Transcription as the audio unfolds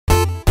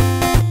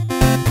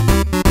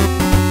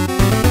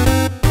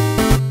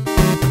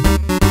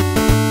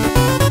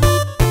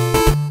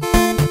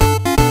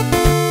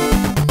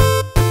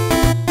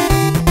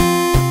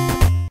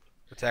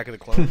Attack of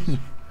the Clones?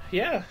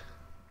 Yeah.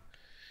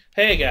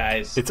 Hey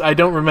guys. It's I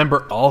don't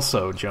remember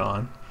also,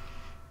 John.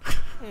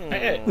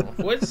 Hey,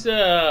 what's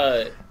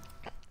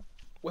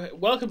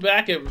welcome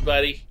back,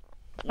 everybody.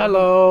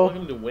 Hello.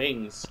 Welcome to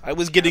Wings. I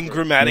was getting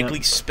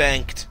grammatically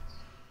spanked.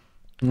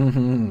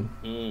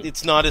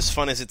 It's not as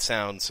fun as it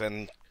sounds,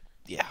 and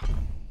yeah.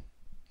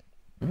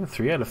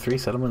 3 out of 3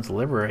 settlements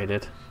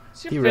liberated.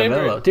 What's your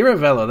favorite? Di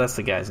Ravello, that's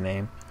the guy's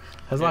name.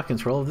 Has a lot of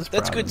control of this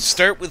That's province. good.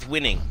 Start with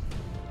winning.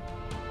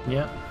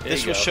 Yeah.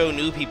 This will show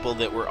new people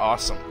that we're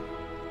awesome.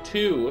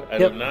 2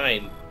 out of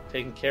 9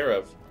 taken care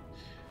of.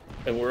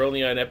 And we're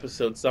only on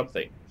episode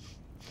something.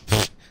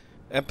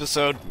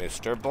 Episode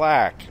Mr.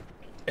 Black.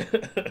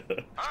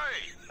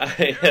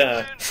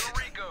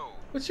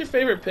 What's your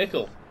favorite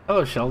pickle?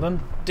 Hello,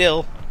 Sheldon.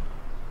 Dill.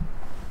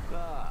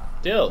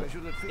 Dill.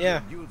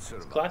 Yeah. It's a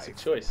classic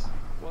choice.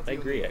 I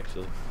agree,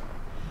 actually.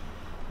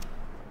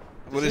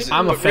 What is it?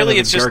 I'm a fan really,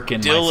 of it's the just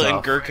gherkin dill myself.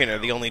 and gherkin are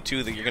the only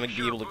two that you're going to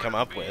be able to come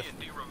up with.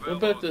 What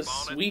about the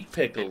sweet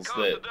pickles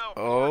that...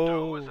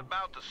 Oh.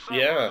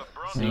 Yeah.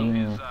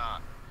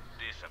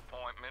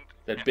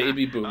 That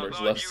baby boomers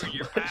love so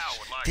much.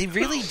 They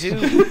really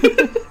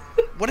do.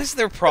 What is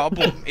their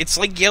problem? It's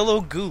like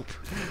yellow goop.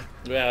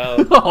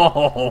 Well,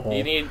 Oh.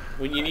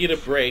 when you need a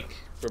break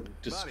from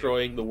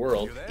destroying the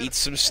world, Eat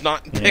some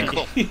snot and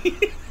pickle. you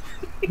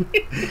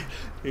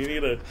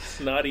need a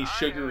snotty,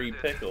 sugary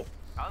pickle.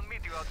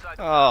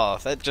 Oh,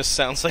 that just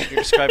sounds like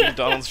you're describing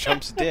Donald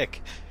Trump's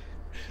dick.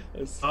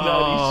 A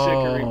snotty,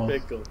 sugary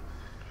pickle.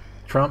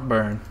 Trump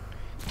burn.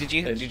 Did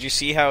you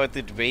see how at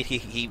the debate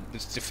he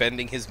was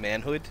defending his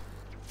manhood?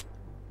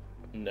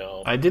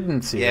 No. I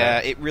didn't see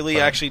that. Yeah, it really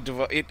actually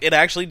it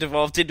actually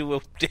devolved into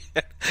a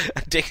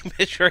dick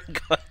measuring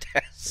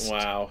contest.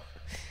 Wow.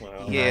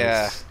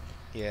 Yeah. Nice.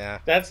 Yeah.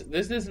 This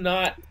is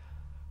not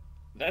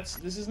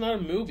a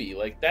movie.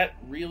 Like, that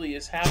really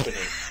is happening.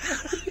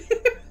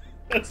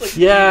 That's like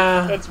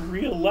that's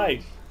real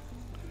life.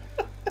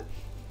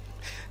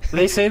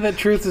 They say that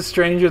truth is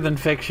stranger than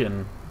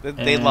fiction.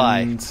 They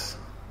lie.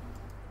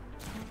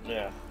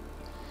 Yeah.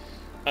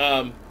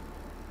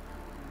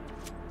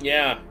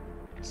 Yeah.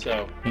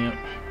 So,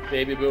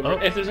 baby boomer.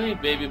 If there's any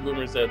baby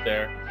boomers out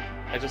there,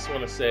 I just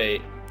want to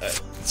say,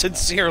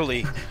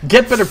 Sincerely,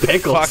 get better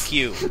pickles. fuck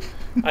you.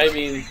 I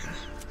mean,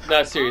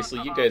 not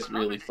seriously, you guys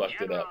really fucked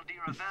it up.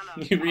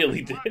 You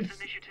really did.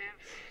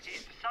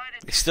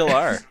 They still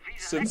are.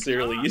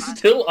 Sincerely, you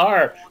still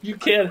are. You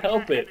can't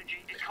help it.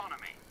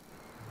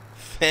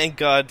 Thank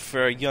God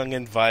for a young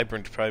and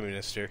vibrant Prime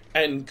Minister.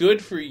 And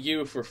good for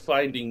you for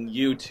finding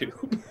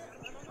YouTube.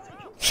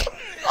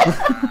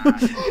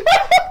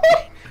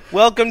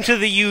 Welcome to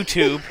the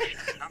YouTube.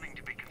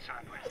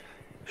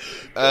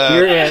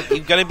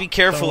 You've got to be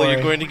careful or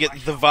you're going to get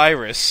the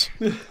virus.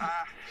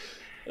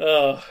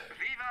 Oh,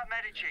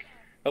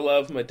 I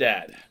love my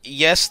dad.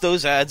 Yes,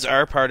 those ads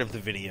are part of the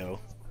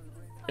video.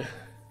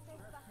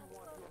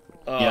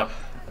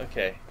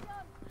 Okay.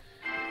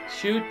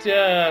 Shoot,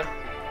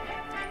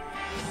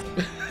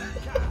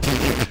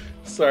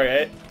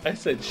 Sorry, I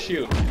said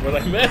shoot. What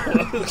I meant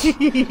was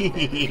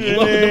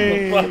blow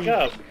them the fuck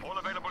up.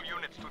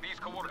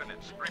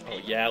 Oh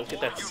yeah, look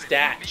at that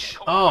statch.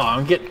 Oh,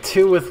 I'm getting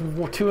 2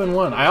 and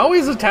 1. I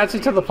always attach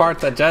it to the part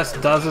that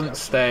just doesn't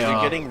stay You're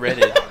on. getting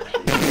redded.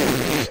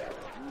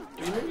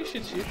 Maybe you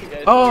should shoot the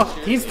guy. Oh,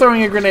 he's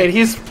throwing a grenade.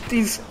 He's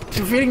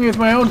defeating me with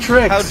my own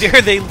tricks. How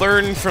dare they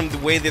learn from the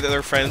way that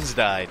their friends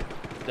died?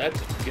 That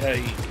guy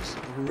is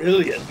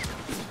brilliant.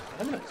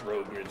 I'm gonna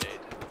throw a grenade.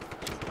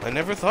 I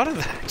never thought of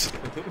that.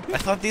 I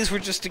thought these were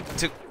just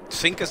to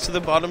sink us to the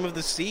bottom of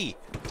the sea.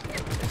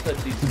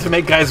 To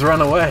make guys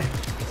run away.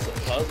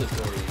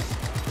 Suppositories.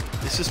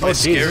 This is my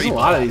Geez, there's scary a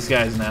lot of these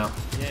guys now.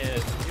 Yeah,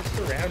 you're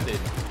surrounded.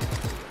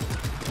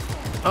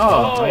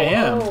 Oh, I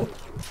am.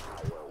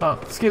 Oh,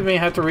 excuse me, I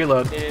have to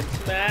reload.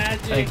 It's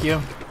magic. Thank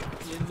you.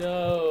 You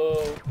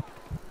know.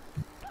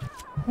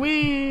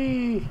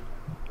 Whee!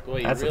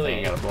 Boy, That's the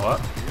thing I gotta blow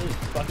up. You really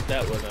fucked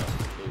that one up,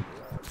 dude.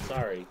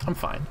 Sorry. I'm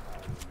fine.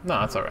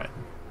 No, it's alright.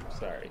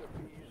 Sorry.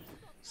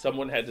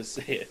 Someone had to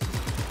say it.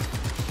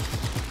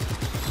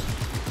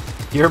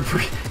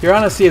 Your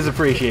honesty is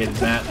appreciated,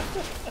 Matt.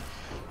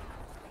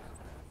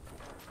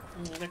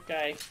 That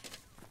guy.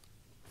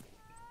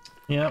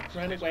 Yep.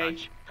 Run away.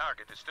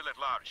 Target is still at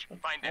large.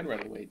 Find I'd him.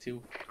 run away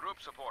too.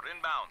 Group support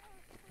inbound.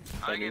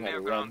 I Hang knew in how there,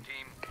 to ground run.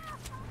 team.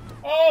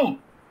 Oh!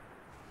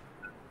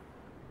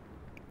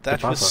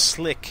 That was Papa.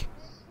 slick.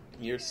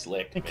 You're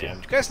slick, Thank man.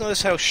 Did you guys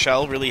notice how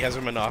Shell really has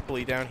a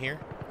monopoly down here?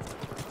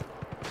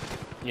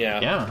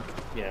 Yeah.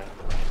 Yeah.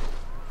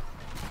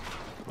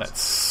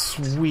 That's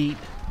sweet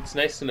It's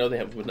nice to know they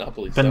have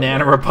monopolies.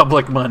 Banana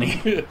Republic money.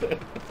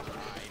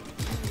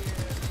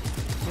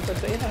 But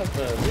they have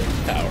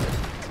wind power.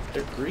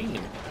 They're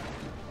green.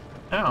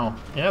 Oh,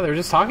 yeah, they were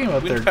just talking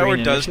about their Wind power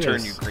green does turn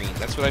initiatives. you green.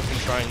 That's what I've been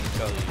trying to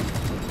tell you.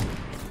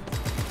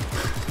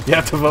 You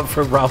have to vote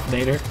for Ralph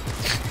Nader.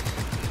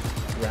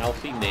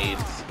 Ralphie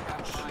Nades.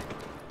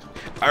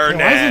 Our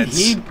Why isn't nads.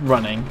 he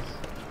running?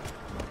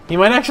 He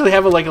might actually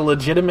have a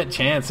legitimate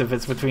chance if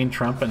it's between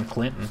Trump and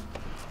Clinton.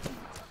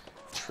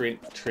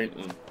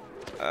 Trenton.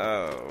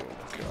 Oh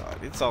god,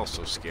 it's all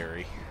so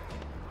scary.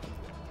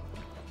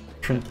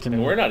 Trenton.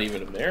 And we're not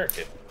even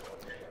American.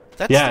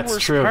 That's Yeah, the it's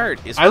worst true.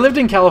 part. Is I lived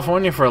in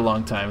California for a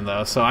long time,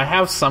 though, so I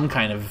have some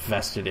kind of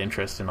vested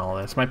interest in all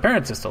this. My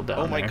parents are still down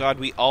there. oh my god,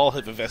 we all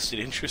have a vested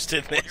interest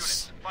in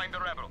this. Find the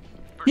rebel.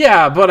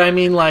 Yeah, but I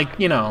mean, like,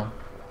 you know,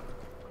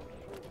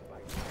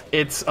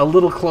 it's a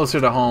little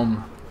closer to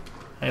home.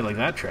 Hey, like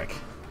that trick.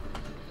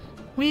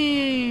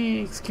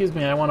 Whee! Excuse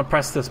me, I want to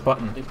press this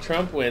button. If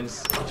Trump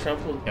wins,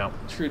 Yep.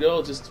 Trudeau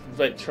will just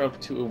invite Trump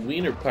to a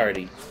wiener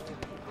party.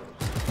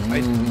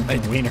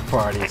 Wiener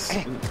parties.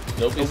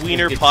 Nobody's A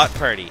wiener gonna get, pot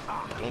party.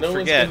 Don't No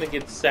forget. one's gonna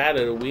get sad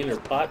at a wiener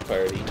pot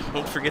party.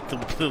 Don't forget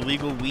the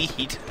legal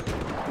weed.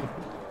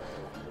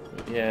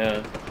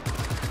 Yeah.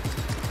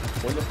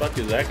 When the fuck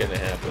is that gonna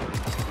happen?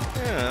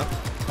 Yeah,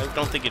 I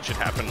don't think it should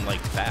happen like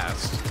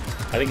fast.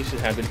 I think it should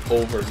happen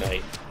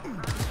overnight.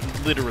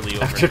 Literally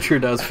over. After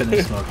Trudeau's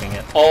finished smoking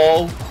it.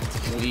 All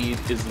weed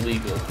is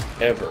legal,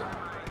 ever.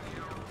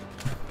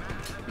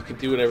 You can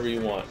do whatever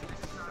you want.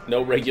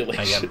 No I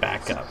regulation. got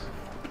backup.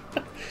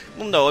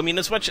 Well, no, I mean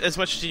as much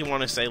as you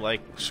want to say like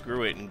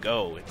screw it and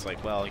go, it's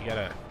like well you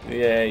gotta.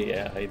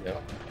 Yeah, I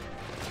know.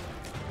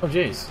 Oh,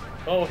 jeez.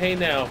 Oh, hey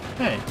now.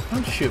 Hey,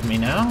 don't shoot me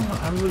now.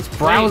 I was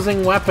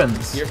browsing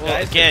weapons. Your Well,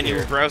 guys again, are you were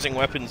here. browsing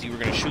weapons you were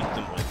gonna shoot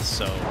them with,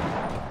 so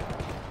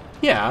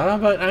Yeah,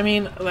 but I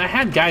mean, I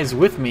had guys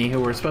with me who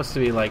were supposed to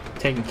be, like,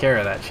 taking care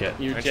of that shit.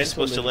 Your aren't you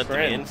supposed to let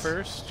gentlemen them in friends.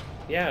 first?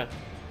 Yeah.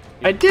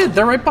 I did.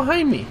 They're right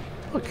behind me.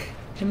 Look,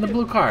 in the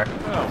blue car. Do you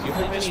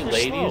have just any were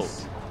ladies?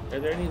 slow. Are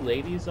there any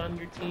ladies on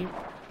your team?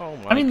 Oh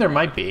my. I mean, there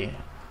might be.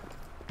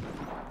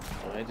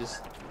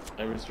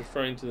 I was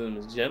referring to them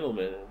as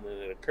gentlemen, and then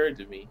it occurred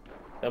to me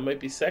that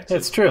might be sexist.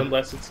 It's true.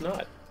 Unless it's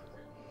not.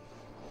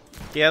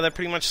 Yeah, that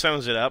pretty much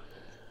sums it up.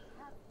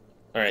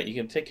 All right, you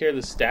can take care of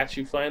the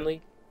statue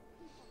finally.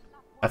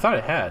 I thought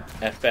it had.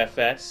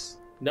 FFS.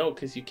 No,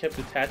 because you kept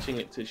attaching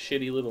it to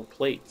shitty little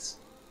plates.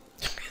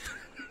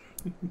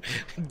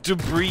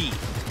 Debris.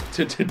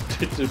 To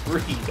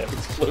debris that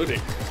was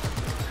floating.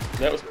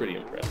 That was pretty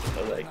impressive.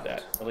 I like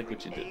that. I like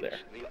what you did there.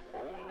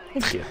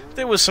 Thank you.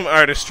 There was some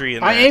artistry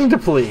in that. I aim to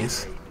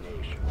please.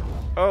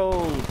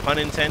 Oh, pun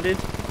intended.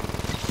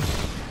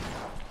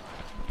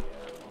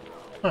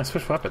 Oh, I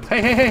switched weapons.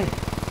 Hey, hey, hey!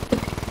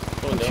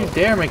 Oh Don't you no.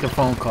 dare make a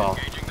phone call.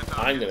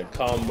 I'm gonna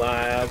call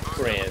my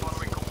friends.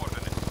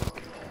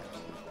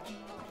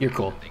 You're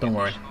cool. Don't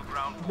worry.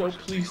 No,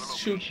 please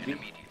shoot me.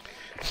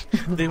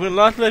 They will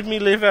not let me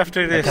live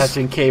after this.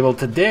 Attaching cable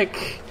to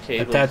dick.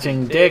 Cable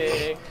Attaching to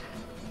dick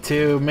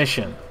to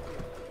mission.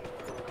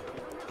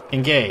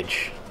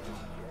 Engage.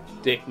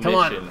 Dick Come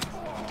on. mission.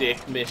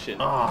 Dick mission.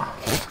 Oh,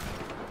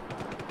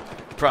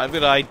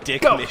 Private Eye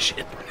Dick Go.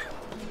 Mission.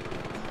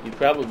 You'd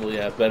probably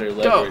have better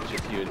leverage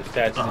if you had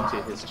attached it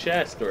to his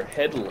chest or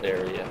heddle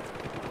area.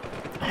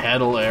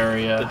 heddle The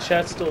area.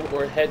 chestal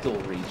or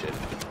heddle region.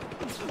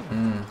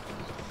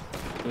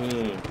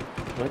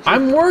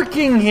 I'm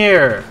working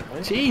here!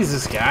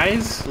 Jesus,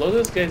 guys. Blow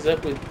those guys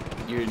up with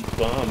your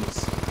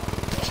bombs.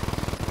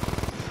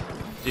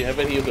 Do you have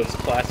any of those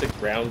classic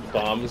round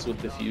bombs with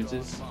the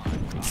fuses?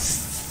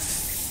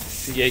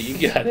 Yeah,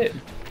 you got it.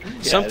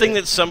 Something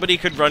that somebody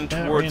could run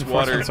Yeah, towards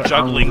water, reinforcements are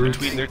juggling en route.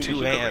 between their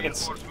two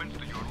hands.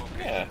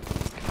 Yeah.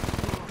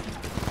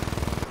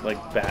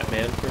 Like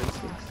Batman, for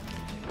instance.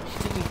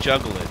 He didn't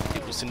juggle it.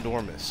 It was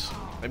enormous.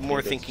 I'm more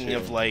that's thinking true.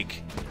 of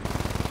like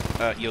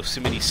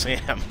Yosemite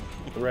Sam.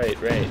 Right.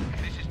 This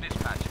is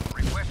dispatch.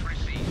 Request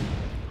received.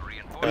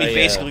 I mean, I,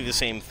 basically the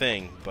same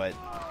thing, but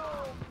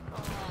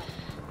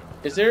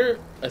Is there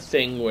a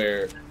thing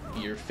where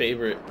your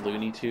favorite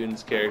Looney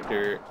Tunes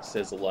character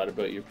says a lot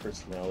about your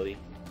personality?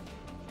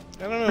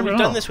 I don't know. I don't We've know.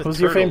 done this with Who's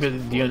your Turtles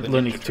favorite before, the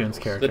Looney Ninja Tunes Turtles.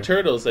 character? The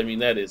turtles, I mean,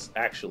 that is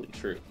actually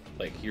true.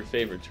 Like, your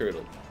favorite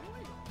turtle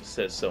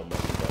says so much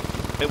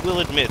about you. I will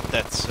admit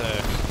that's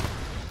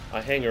I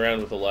hang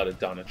around with a lot of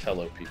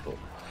Donatello people.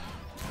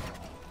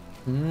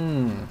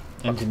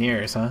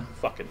 Engineers, huh?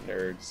 Fucking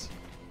nerds.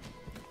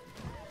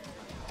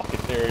 Fucking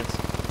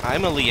nerds.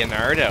 I'm a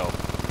Leonardo.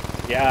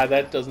 Yeah,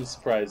 that doesn't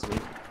surprise me.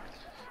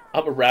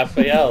 I'm a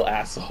Raphael,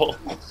 asshole.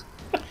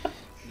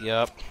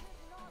 Yup.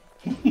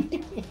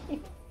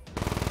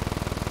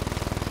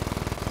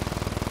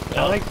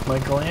 I like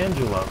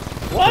Michelangelo.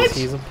 What? 'Cause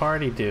he's a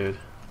party dude.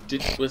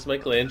 Was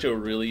Michelangelo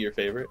really your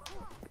favorite?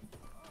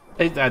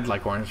 I'd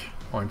like orange.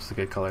 Orange is a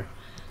good color.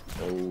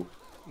 Oh.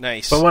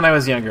 Nice. But when I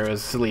was younger, it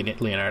was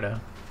Leonardo.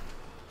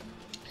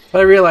 But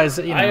I realized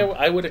that, you know,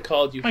 I would have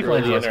called you for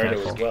Michelangelo's Leonardo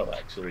kinda as cool. well,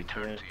 actually.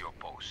 Return Yeah. to your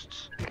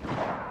posts.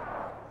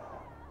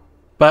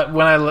 but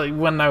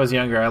when I was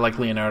younger, I liked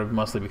Leonardo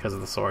mostly because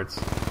of the swords.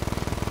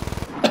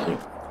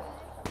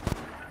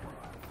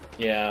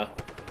 Yeah.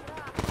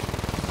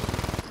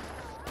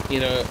 You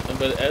know,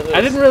 but as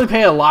I didn't really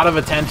pay a lot of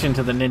attention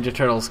to the Ninja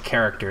Turtles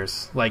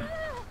characters, like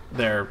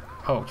their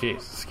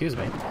excuse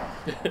me.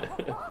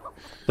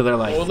 So they're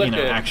like, Well, look you know,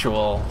 at-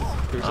 actual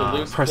There's a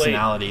loose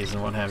personalities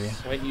and what have you.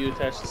 Why don't you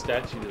attach the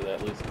statue to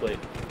that loose plate?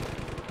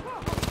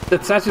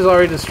 That statue's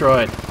already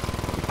destroyed.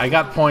 I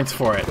got points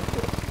for it.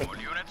 All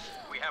units,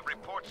 we have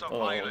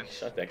Oh, he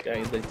shot that guy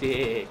in the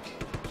dick.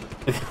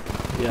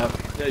 Yep.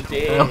 The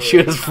dick. They'll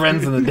shoot his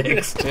friends in the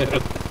dicks too.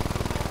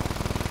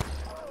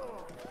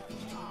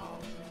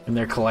 And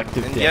their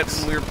collective And yet, dicks.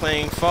 when we were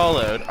playing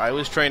Fallout, I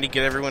was trying to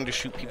get everyone to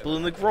shoot people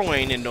in the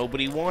groin, and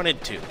nobody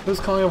wanted to. Who's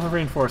calling over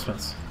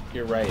reinforcements?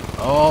 You're right.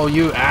 Oh,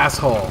 you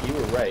asshole. You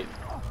were right.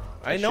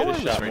 I know I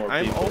was shot right. more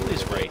I'm people.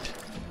 always right.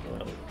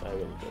 Well, I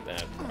wouldn't go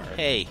that far.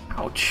 Hey,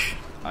 Ouch.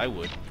 I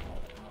would.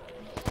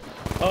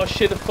 Oh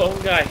shit, a phone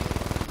guy.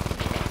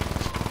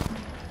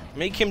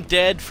 Make him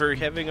dead for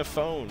having a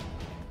phone.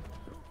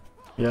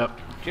 Yep.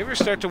 Do you ever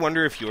start to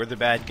wonder if you're the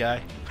bad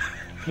guy?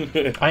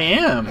 I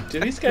am. Do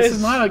these guys? This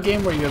is not a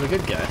game where you're the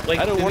good guy. Like,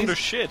 I don't do wonder these,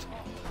 shit.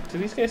 do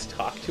these guys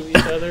talk to each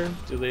other?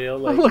 Do they all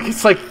like? Look,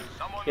 it's like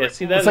Yeah,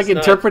 see that it's like is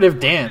not- interpretive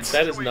dance.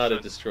 That is not a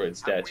destroyed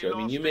statue. I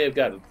mean, you may have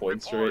gotten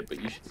points for it,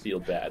 but you should feel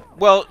bad.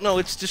 Well, no,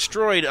 it's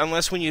destroyed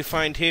unless when you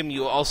find him,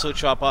 you also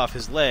chop off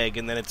his leg,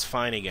 and then it's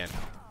fine again.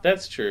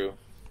 That's true.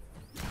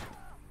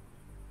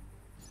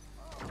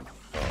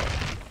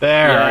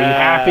 There, are you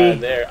happy?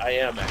 There, I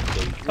am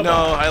actually. Come No,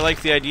 on. I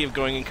like the idea of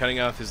going and cutting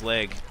off his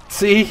leg.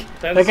 See?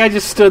 That's- That guy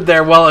just stood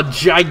there while a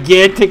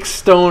gigantic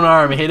stone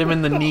arm hit him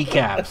in the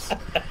kneecaps.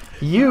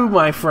 You,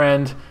 my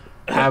friend,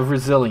 have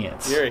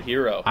resilience. You're a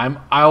hero.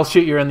 I'll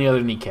shoot you in the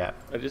other kneecap.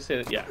 I just said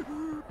it. Yeah.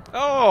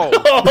 Oh,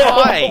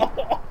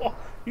 why?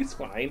 He's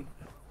fine.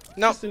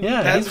 No,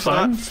 Yeah, that's he's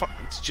fine. not fun.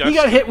 It's just He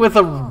got hit with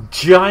a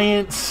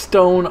giant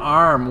stone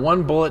arm.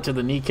 One bullet to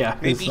the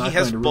kneecap. maybe is he not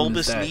has going to ruin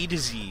his bulbous day. knee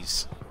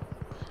disease.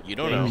 You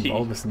don't Maybe. know.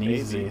 Bulbous knee Maybe.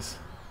 disease.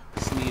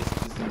 Sneeze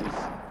disease.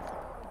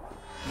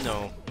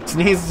 No,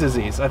 Sneeze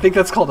disease. I think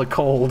that's called a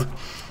cold.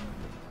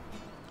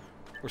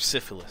 or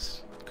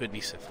syphilis. Could be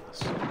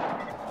syphilis.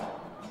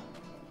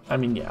 I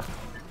mean, yeah.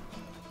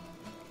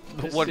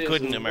 But This what is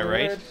couldn't? a Am I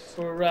right? word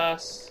for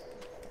us.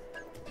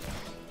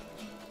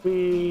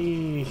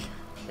 We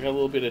I got a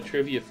little bit of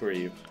trivia for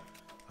you.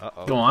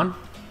 Uh-oh. go on.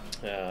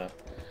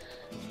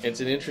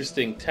 It's an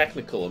interesting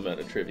technical amount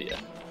of trivia.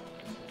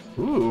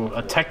 Ooh,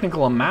 a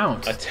technical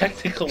amount. A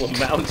technical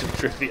amount of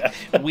trivia.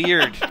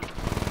 Weird.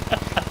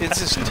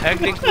 This is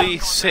technically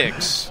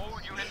 6.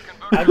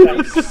 I've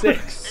got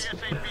 6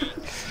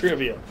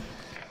 trivia.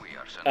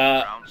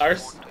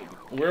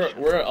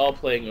 We're all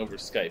playing over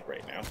Skype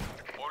right now.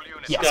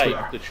 Yes, we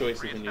are. Skype, the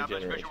choice of the new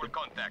generation.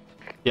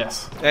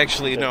 Yes.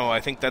 Actually, no, I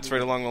think that's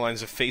right along the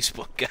lines of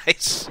Facebook,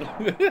 guys.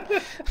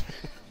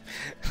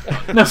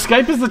 No,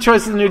 Skype is the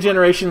choice of the new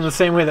generation in the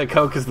same way that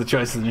Coke is the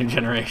choice of the new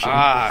generation.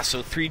 Ah,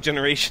 so 3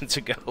 generations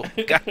ago.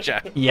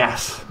 Gotcha.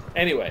 Yes.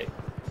 Anyway,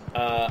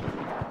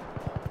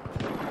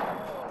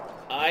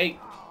 I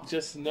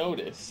just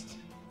noticed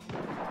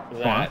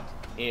that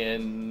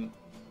in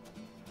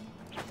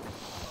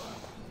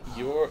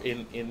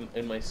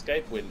my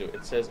Skype window,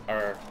 it says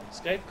our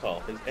Skype call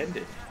has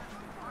ended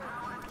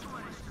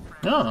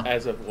Oh,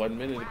 as of 1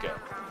 minute ago.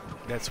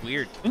 That's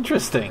weird.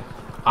 interesting.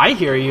 I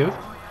hear you.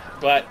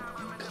 But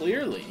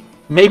clearly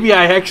Maybe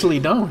I actually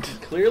don't.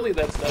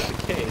 that's not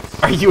the case.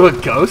 Are you a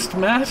ghost,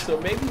 Matt? So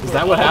maybe Is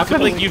that what I feel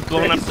happened? like you've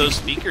blown up those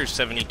speakers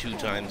 72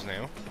 times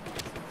now.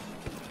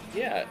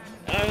 Yeah,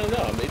 I don't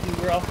know.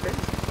 Maybe we're all crazy.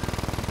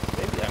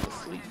 Maybe I'm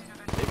asleep.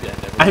 Maybe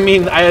I never. I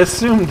mean, I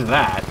assumed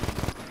that.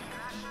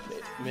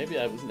 Maybe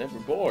I was never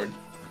born.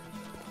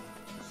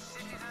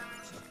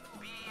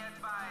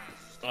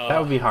 That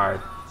would be hard.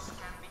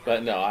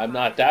 But no, I'm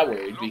not that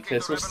worried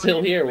because we're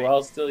still here. We're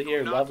all still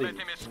here, living,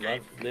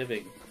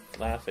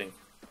 laughing.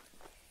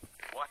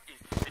 What is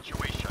the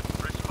situation?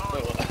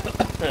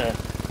 Respond.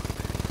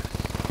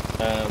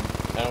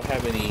 I don't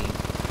have any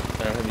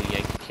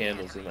Yankee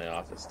candles in my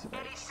office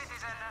tonight.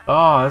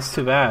 Oh, that's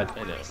too bad.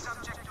 I know.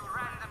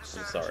 I'm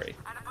sorry.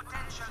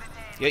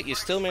 Yet you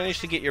still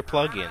managed to get your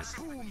plug in.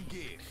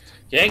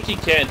 Yankee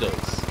candles,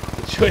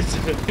 the choice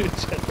of a new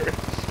generation.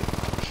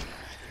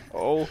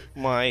 Oh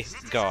my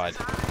god.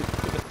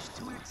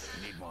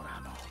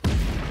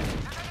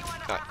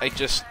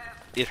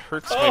 It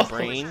hurts my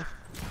brain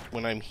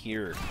when I'm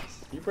here.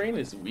 Your brain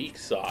is weak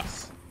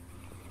sauce.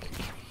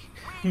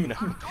 No.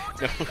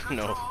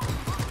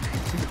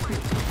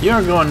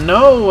 You're going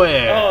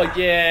nowhere. Oh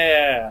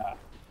yeah!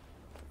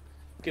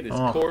 Look at his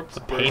Oh, corpse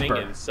the burning paper.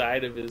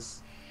 inside of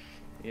his.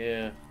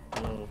 Yeah.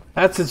 Oh.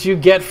 That's what you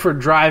get for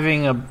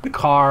driving a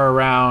car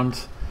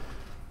around,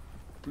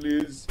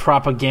 Please,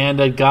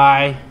 propaganda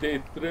guy.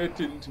 they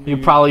threatened me. You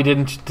probably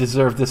didn't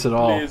deserve this at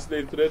all. Please,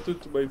 they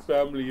threatened my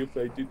family if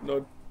I did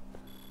not.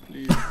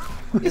 Please.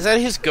 Is that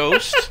his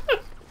ghost?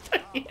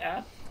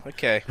 Yeah.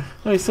 Okay.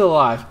 No, he's still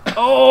alive.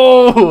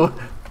 Oh!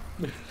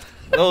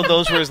 Oh,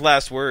 those were his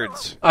last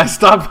words. I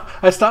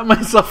stopped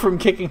myself from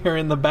kicking her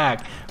in the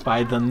back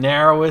by the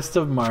narrowest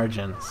of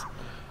margins.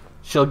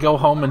 She'll go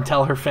home and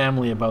tell her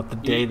family about the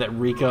day that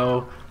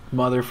Rico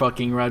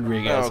motherfucking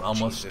Rodriguez Oh,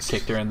 almost Jesus.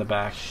 kicked her in the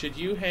back. Should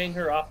you hang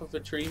her off of a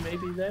tree,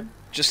 maybe then?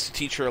 Just to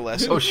teach her a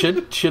lesson. Oh,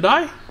 should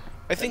I?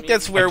 I think I mean,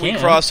 that's where I we can.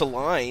 cross a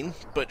line,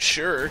 but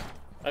sure.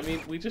 I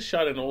mean, we just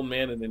shot an old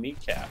man in the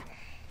kneecap.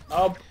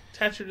 I'll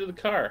attach her to the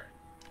car.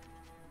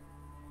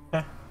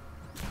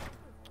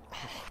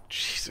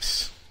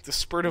 Jesus. The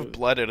spurt of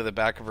blood out of the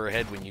back of her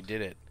head when you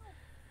did it.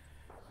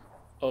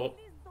 Oh,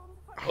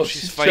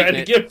 she's trying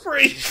to get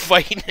free. She's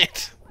fighting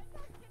it.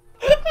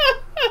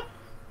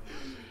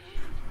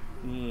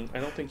 I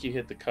don't think you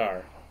hit the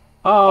car.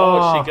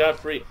 Oh, she got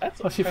free.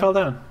 She fell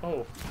down.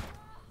 Oh.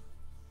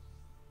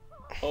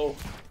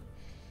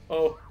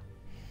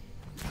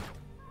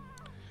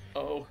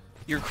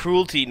 Your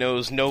cruelty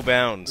knows no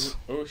bounds.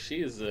 Oh,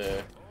 she is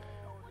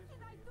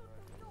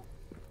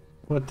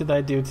What did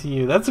I do to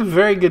you? That's a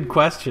very good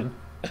question.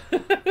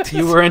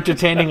 You were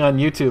entertaining on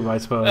YouTube, I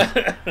suppose.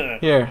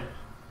 Here,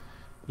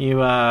 you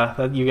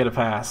get a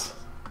pass.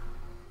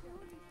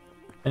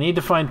 I need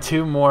to find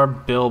 2 more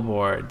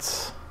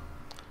billboards,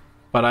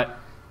 but I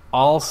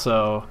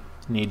also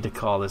need to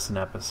call this an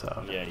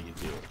episode. Yeah, you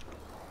do.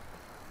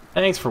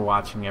 Thanks for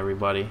watching,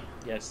 everybody.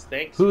 Yes,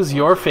 thanks. Who's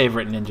your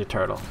favorite Ninja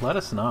Turtle? Let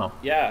us know.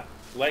 Yeah.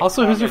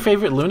 Also, who's your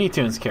favorite Looney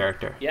Tunes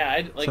character?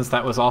 Yeah, since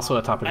that was also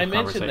a topic of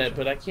conversation. I mentioned that,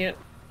 but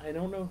I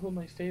don't know who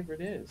my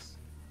favorite is.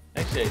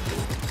 Actually, I do,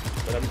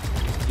 but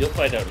you'll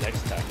find out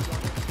next time.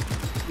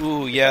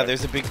 Ooh, yeah,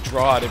 there's a big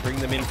draw to bring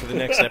them in for the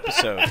next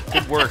episode.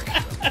 Good work.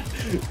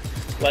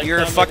 You're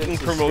a fucking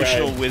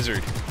promotional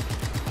wizard.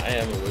 I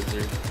am a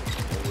wizard.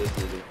 A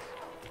wizard.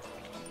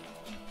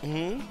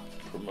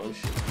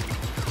 Promotion.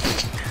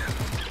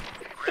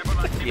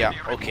 Yeah,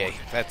 okay.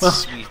 That's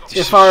sweet.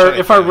 If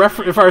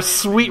our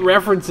sweet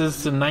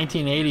references to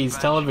 1980s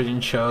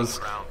television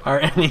shows are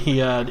any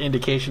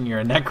indication, you're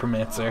a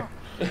necromancer.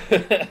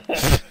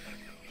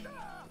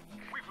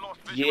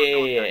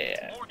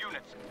 Yeah.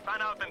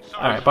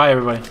 Alright, bye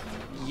everybody.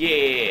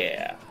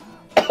 Yeah.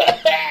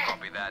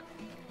 Copy that.